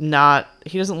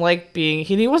like being.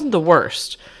 He wasn't the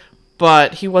worst,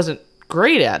 but he wasn't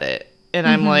great at it. And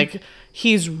I'm like,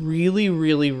 he's really,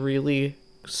 really, really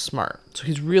smart. So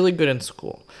he's really good in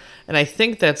school. And I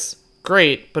think that's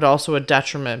great, but also a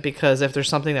detriment because if there's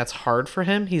something that's hard for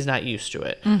him, he's not used to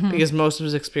it because most of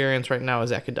his experience right now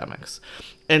is academics.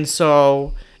 And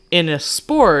so in a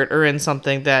sport or in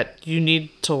something that you need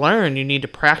to learn, you need to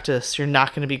practice, you're not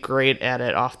going to be great at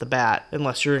it off the bat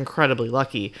unless you're incredibly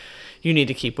lucky. You need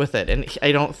to keep with it. And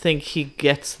I don't think he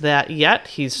gets that yet.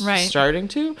 He's starting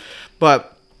to,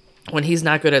 but when he's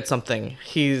not good at something,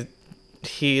 he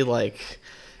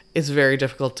it's very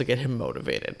difficult to get him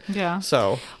motivated. Yeah.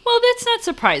 So. Well, that's not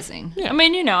surprising. Yeah. I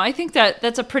mean, I think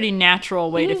that's a pretty natural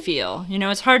way to feel.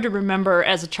 It's hard to remember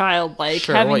as a child, like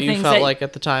Sure, having what you things felt that like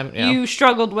at the time. Yeah. you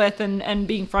struggled with and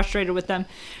being frustrated with them.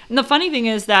 And the funny thing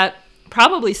is that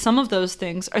probably some of those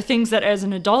things are things that as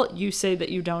an adult you say that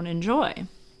you don't enjoy.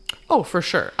 Oh, for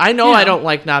sure. I know Yeah. I don't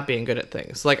like not being good at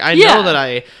things. Like I know that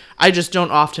I just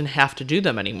don't often have to do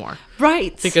them anymore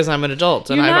Right. because I'm an adult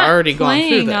and You're I've not already gone through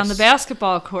playing this. on the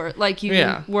basketball court like you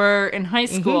Yeah. were in high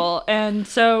school. And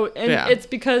so Yeah. it's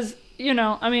because,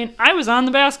 I mean, I was on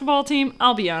the basketball team.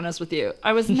 I'll be honest with you.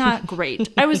 I was not great.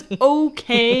 I was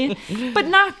okay, but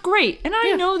not great. And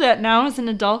I know that now as an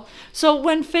adult. So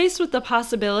when faced with the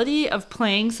possibility of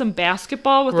playing some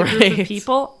basketball with a group Right. of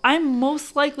people, I'm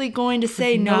most likely going to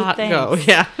say no Not thanks. go.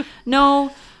 Yeah.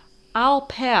 No, I'll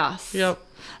pass. Yep.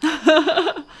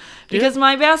 Because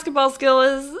my basketball skill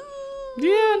is...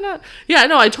 No,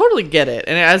 I totally get it.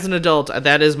 And as an adult,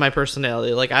 that is my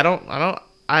personality. Like I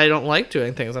don't like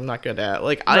doing things I'm not good at.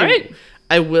 Like Right.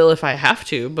 I will if I have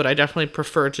to, but I definitely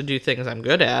prefer to do things I'm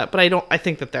good at. But I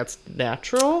think that that's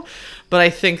natural. But I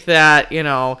think that,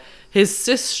 his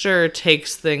sister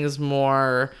takes things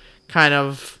more kind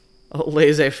of a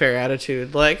laissez-faire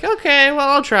attitude. Like, okay, well,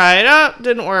 I'll try it. Oh,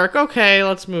 didn't work. Okay,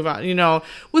 let's move on.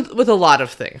 With a lot of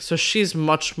things. So she's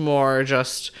much more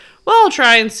just, well, I'll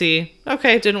try and see.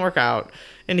 Okay, it didn't work out.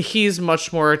 And he's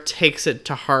much more takes it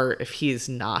to heart if he's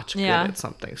not good at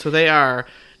something. So they are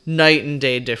night and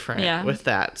day different with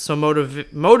that. So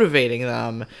motivating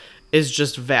them is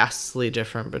just vastly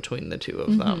different between the two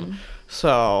of them.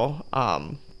 So,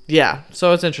 yeah,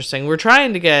 so it's interesting. We're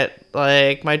trying to get,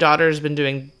 like, my daughter's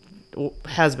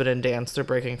has been in dance. They're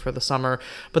breaking for the summer,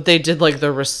 but they did, like,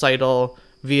 the recital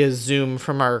via Zoom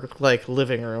from our, like,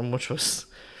 living room, which was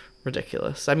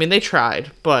ridiculous. I mean, they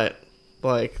tried, but,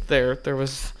 like, there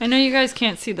was... I know you guys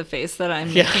can't see the face that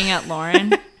I'm making at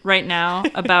Lauren right now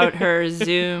about her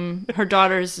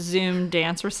daughter's Zoom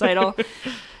dance recital,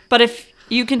 but if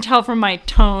you can tell from my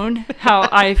tone how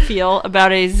I feel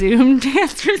about a Zoom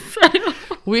dance recital.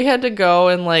 We had to go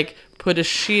and, like, put a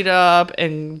sheet up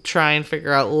and try and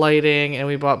figure out lighting, and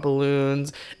we bought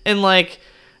balloons. And, like,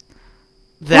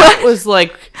 that was,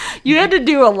 like... You had to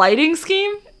do a lighting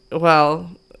scheme? Well,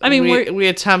 I mean, we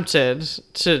attempted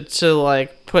to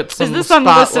like, put some spotlights. Is this on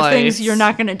the list of things you're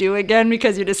not going to do again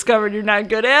because you discovered you're not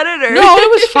good at it? Or? No, it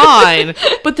was fine.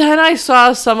 But then I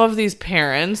saw some of these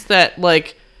parents that,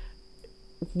 like,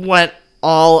 went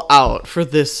all out for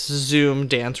this Zoom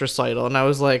dance recital, and I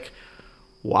was like,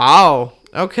 wow,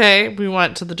 okay. We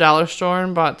went to the dollar store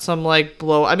and bought some, like,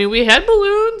 we had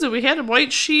balloons and we had a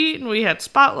white sheet and we had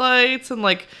spotlights, and,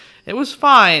 like, it was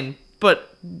fine,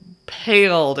 but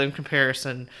paled in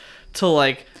comparison to,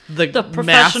 like, the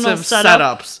professional massive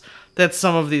setups that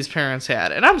some of these parents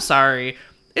had. And I'm sorry,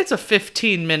 it's a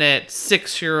 15-minute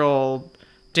 6-year-old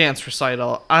dance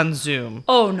recital on Zoom.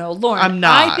 Oh no, Lauren, I'm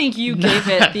not. I think you gave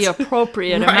it the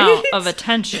appropriate amount of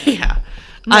attention. Yeah.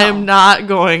 No. I am not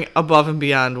going above and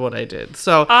beyond what I did.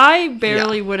 So I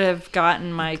barely would have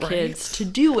gotten my kids to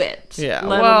do it. Yeah.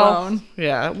 Let alone.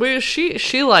 Yeah.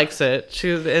 She likes it.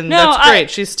 That's great.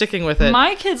 She's sticking with it.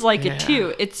 My kids like it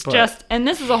too. It's just, and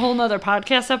this is a whole nother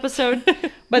podcast episode,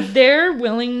 but their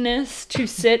willingness to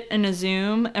sit in a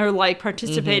Zoom or, like,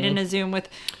 participate in a Zoom with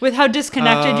how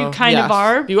disconnected you kind of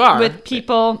are. You are. With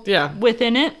people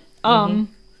within it.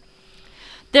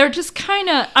 They're just kind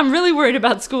of, I'm really worried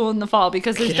about school in the fall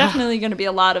because there's definitely going to be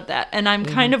a lot of that. And I'm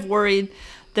kind of worried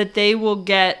that they will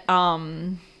get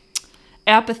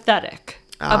apathetic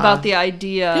about the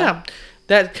idea. Yeah,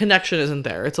 that connection isn't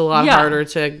there. It's a lot harder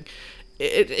to,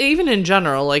 even in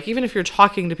general, like, even if you're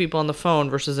talking to people on the phone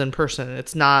versus in person,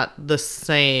 it's not the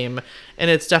same. And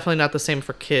it's definitely not the same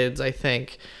for kids, I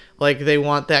think. Like, they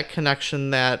want that connection,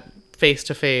 that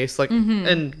face-to-face, like,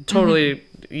 and totally...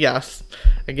 Yes,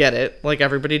 I get it. Like,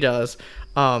 everybody does.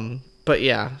 But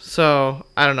yeah, so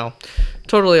I don't know.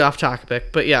 Totally off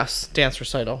topic, but yes, dance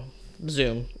recital,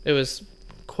 Zoom. It was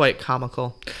quite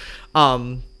comical.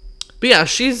 But yeah,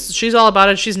 she's all about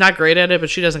it. She's not great at it, but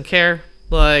she doesn't care.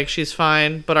 Like, she's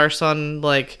fine. But our son,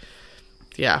 like,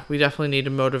 yeah, we definitely need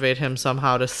to motivate him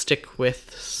somehow to stick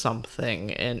with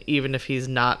something. And even if he's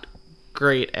not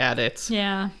great at it,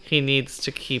 he needs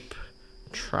to keep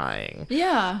trying.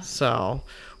 Yeah. So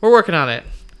we're working on it.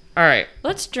 All right.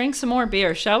 Let's drink some more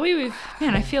beer, shall we?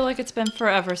 Man, I feel like it's been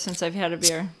forever since I've had a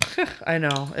beer. I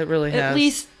know. It really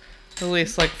has. At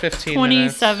least like 15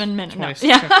 27 minutes. No.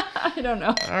 Yeah. I don't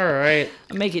know. All right.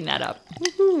 I'm making that up.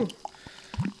 Woo-hoo.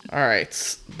 All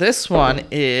right. This one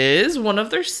is one of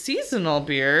their seasonal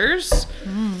beers.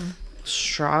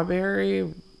 Strawberry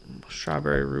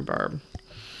rhubarb.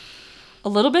 A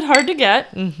little bit hard to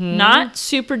get. Not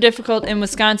super difficult in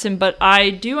Wisconsin, but I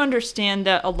do understand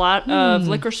that a lot of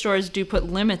liquor stores do put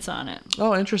limits on it.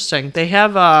 Oh, interesting. They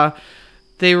have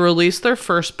they released their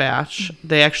first batch.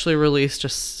 They actually released a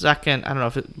second. I don't know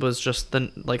if it was just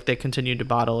they continued to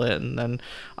bottle it, and then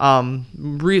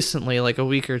recently, like a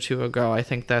week or two ago, I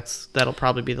think that'll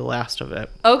probably be the last of it.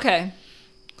 Okay.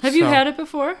 Have you had it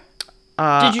before?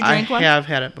 Did you drink one? I have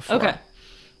had it before. Okay.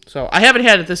 So I haven't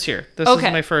had it this year. This is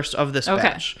my first of this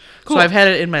batch. Cool. So I've had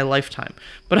it in my lifetime,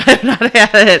 but I have not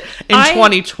had it in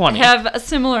 2020. I have a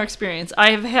similar experience.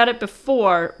 I have had it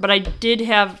before, but I did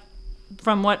have,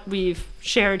 from what we've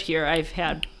shared here, I've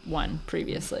had one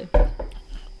previously.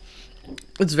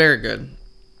 It's very good.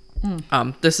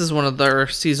 This is one of their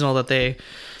seasonal that they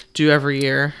do every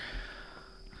year.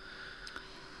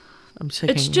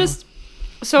 It's just...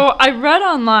 So I read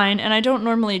online, and I don't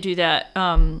normally do that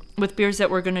with beers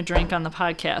that we're going to drink on the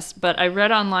podcast, but I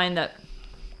read online that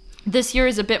this year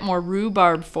is a bit more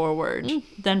rhubarb forward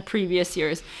than previous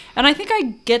years. And I think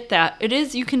I get that. It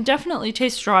is, you can definitely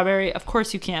taste strawberry. Of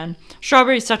course you can.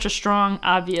 Strawberry is such a strong,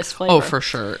 obvious flavor. Oh, for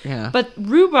sure, yeah. But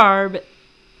rhubarb,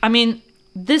 I mean...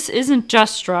 This isn't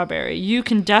just strawberry. You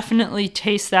can definitely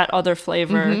taste that other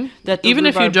flavor that the even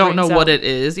if you don't know what it it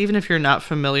is, even if you're not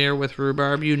familiar with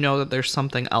rhubarb, you know that there's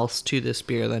something else to this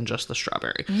beer than just the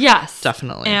strawberry. Yes.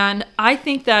 Definitely. And I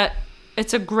think that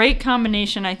it's a great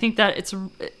combination. I think that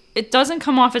it doesn't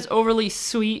come off as overly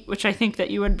sweet, which I think that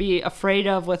you would be afraid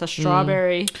of with a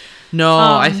strawberry. No,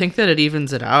 I think that it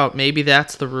evens it out. Maybe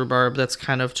that's the rhubarb that's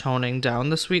kind of toning down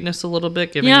the sweetness a little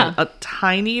bit, giving it a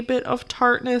tiny bit of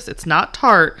tartness. It's not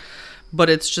tart, but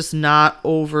it's just not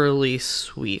overly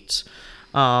sweet.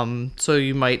 So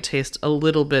you might taste a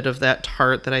little bit of that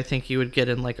tart that I think you would get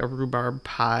in like a rhubarb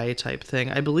pie type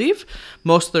thing. I believe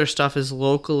most of their stuff is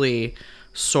locally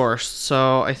sourced,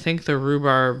 so I think the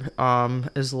rhubarb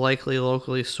is likely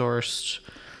locally sourced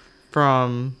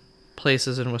from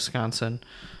places in Wisconsin.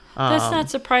 That's not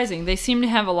surprising. They seem to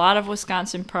have a lot of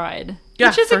Wisconsin pride, Yeah,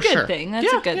 which is a for good sure. thing.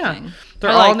 That's a good thing. They're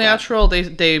I all like that. natural.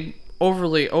 They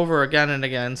over again and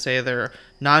again say they're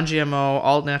non-GMO,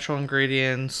 all natural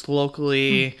ingredients,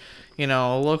 locally,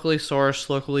 locally sourced,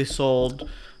 locally sold.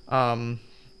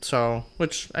 So,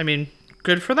 which, I mean,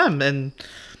 good for them. And,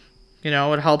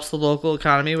 it helps the local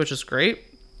economy, which is great.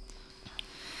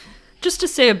 Just to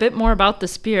say a bit more about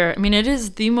this beer, I mean, it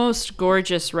is the most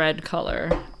gorgeous red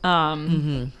color.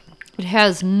 It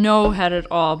has no head at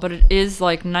all, but it is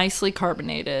like nicely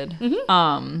carbonated.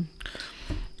 And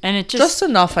it Just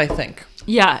enough, I think.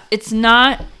 Yeah, it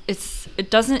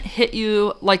doesn't hit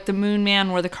you like the Moon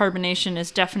Man where the carbonation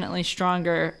is definitely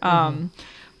stronger.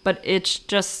 But it's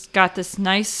just got this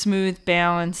nice smooth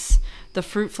balance. The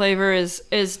fruit flavor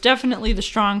is definitely the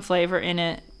strong flavor in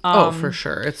it. For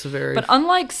sure. It's very... But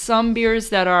unlike some beers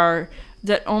that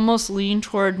almost lean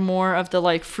toward more of the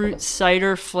like fruit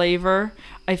cider flavor,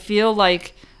 I feel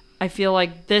like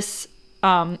this,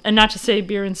 and not to say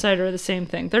beer and cider are the same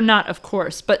thing. They're not, of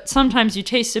course, but sometimes you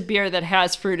taste a beer that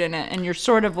has fruit in it and you're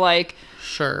sort of like,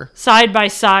 sure, side by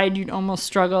side, you'd almost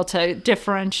struggle to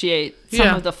differentiate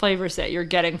some of the flavors that you're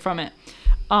getting from it.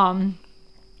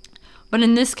 But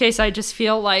in this case, I just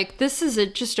feel like this is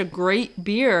just a great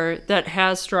beer that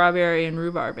has strawberry and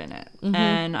rhubarb in it.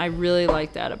 And I really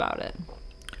like that about it.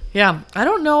 Yeah. I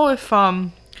don't know if, I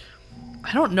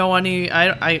don't know any,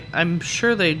 I'm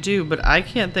sure they do, but I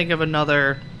can't think of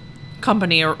another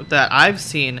company that I've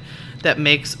seen that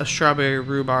makes a strawberry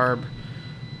rhubarb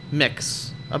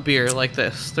mix, a beer like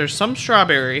this. There's some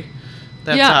strawberry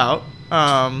that's out.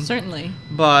 Certainly.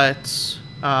 But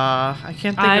I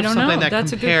can't think of something that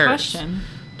That's compares a good question.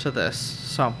 to this.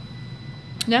 So,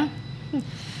 yeah.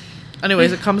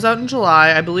 anyways, it comes out in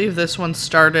July. I believe this one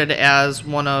started as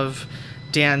one of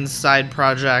Dan's side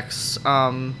projects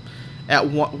at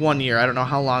one year. I don't know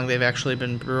how long they've actually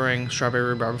been brewing strawberry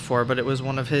rhubarb before, but it was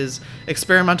one of his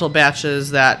experimental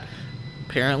batches that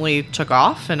apparently took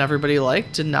off and everybody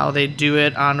liked, and now they do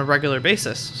it on a regular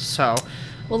basis. So...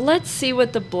 Well, let's see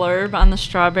what the blurb on the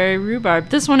strawberry rhubarb.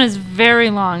 This one is very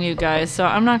long, you guys, so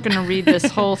I'm not going to read this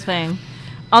whole thing.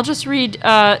 I'll just read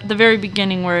the very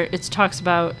beginning where it talks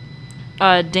about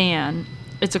Dan.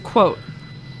 It's a quote.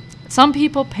 Some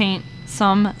people paint,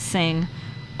 some sing,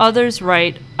 others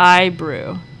write, I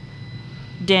brew.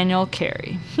 Daniel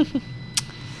Carey.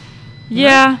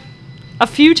 Yeah. A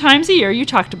few times a year, you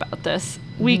talked about this,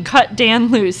 we cut Dan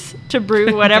loose to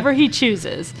brew whatever he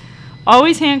chooses.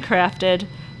 Always handcrafted,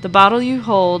 the bottle you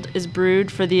hold is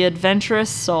brewed for the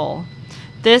adventurous soul.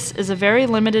 This is a very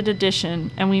limited edition,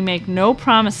 and we make no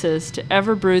promises to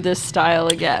ever brew this style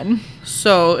again.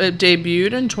 So it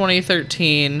debuted in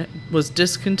 2013, was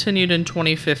discontinued in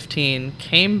 2015,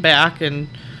 came back in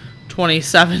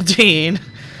 2017.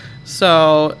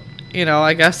 So,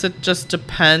 I guess it just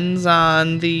depends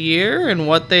on the year and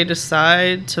what they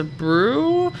decide to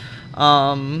brew.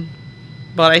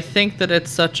 But I think that it's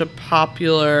such a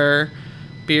popular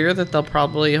beer that they'll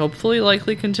probably, hopefully,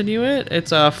 likely continue it.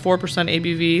 It's a 4%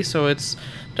 ABV, so it's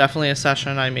definitely a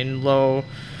session. I mean, low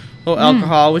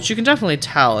alcohol, which you can definitely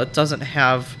tell. It doesn't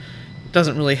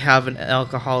really have an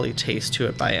alcohol-y taste to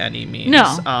it by any means.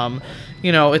 No.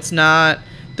 It's not...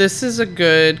 This is a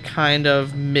good kind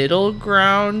of middle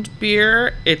ground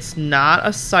beer. It's not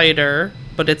a cider,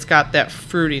 but it's got that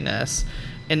fruitiness.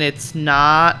 And it's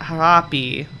not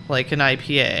hoppy like an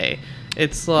IPA.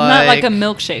 It's like... Not like a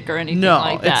milkshake or anything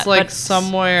like that. No, it's like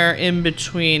somewhere in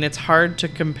between. It's hard to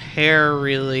compare,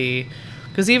 really.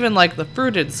 Because even like the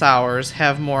fruited sours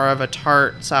have more of a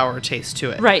tart, sour taste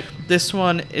to it. Right. This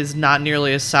one is not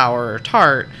nearly as sour or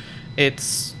tart.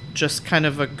 It's just kind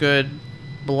of a good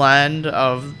blend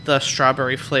of the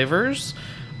strawberry flavors.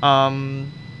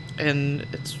 And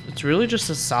it's really just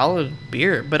a solid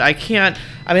beer. But I'm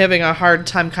having a hard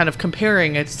time kind of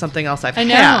comparing it to something else I've had.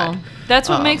 I know. That's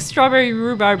what makes strawberry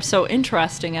rhubarb so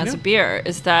interesting as a beer,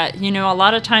 is that, a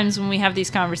lot of times when we have these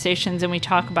conversations and we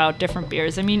talk about different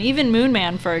beers, I mean, even Moon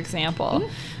Man, for example, I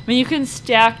mean, you can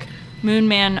stack Moon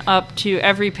Man up to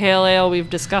every pale ale we've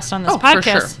discussed on this podcast.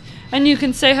 For sure. And you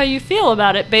can say how you feel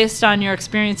about it based on your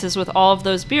experiences with all of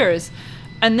those beers.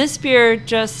 And this beer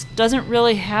just doesn't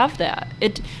really have that.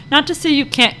 Not to say you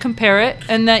can't compare it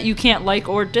and that you can't like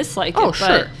or dislike it.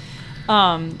 Sure.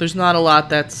 But there's not a lot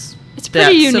that's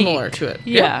pretty unique. Similar to it.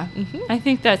 Yeah. I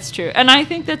think that's true. And I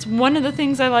think that's one of the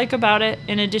things I like about it,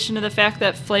 in addition to the fact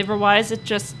that flavor-wise, it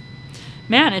just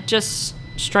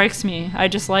strikes me. I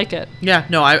just like it. Yeah,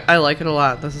 no, I like it a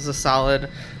lot. This is a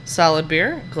solid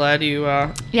beer. Glad you...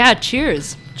 Yeah,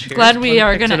 cheers. Cheers. Glad we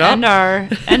are Picked going it to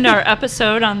up. end our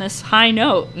episode on this high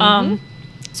note.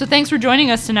 So thanks for joining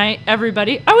us tonight,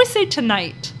 everybody. I always say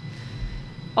tonight.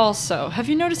 Also, have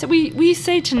you noticed that we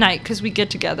say tonight because we get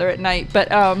together at night, but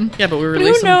yeah, but we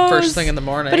release them first thing in the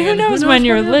morning. But who knows when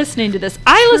you're listening to this?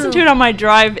 I listen to it on my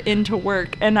drive into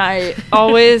work, and I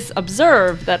always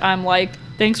observe that I'm like,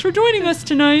 thanks for joining us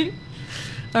tonight.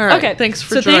 All right. Okay. Thanks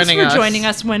for joining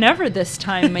us whenever this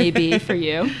time may be for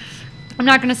you. I'm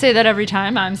not going to say that every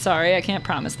time. I'm sorry. I can't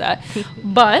promise that.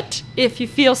 But if you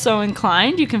feel so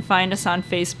inclined, you can find us on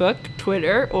Facebook,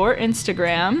 Twitter, or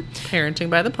Instagram.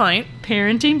 Parenting by the Pint.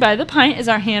 Parenting by the Pint is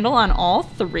our handle on all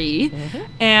three.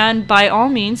 And by all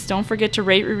means, don't forget to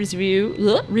rate,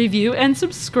 review, and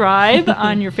subscribe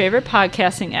on your favorite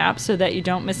podcasting app so that you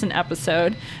don't miss an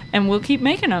episode. And we'll keep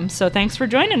making them. So thanks for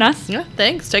joining us. Yeah,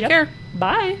 thanks. Take care.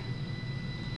 Bye.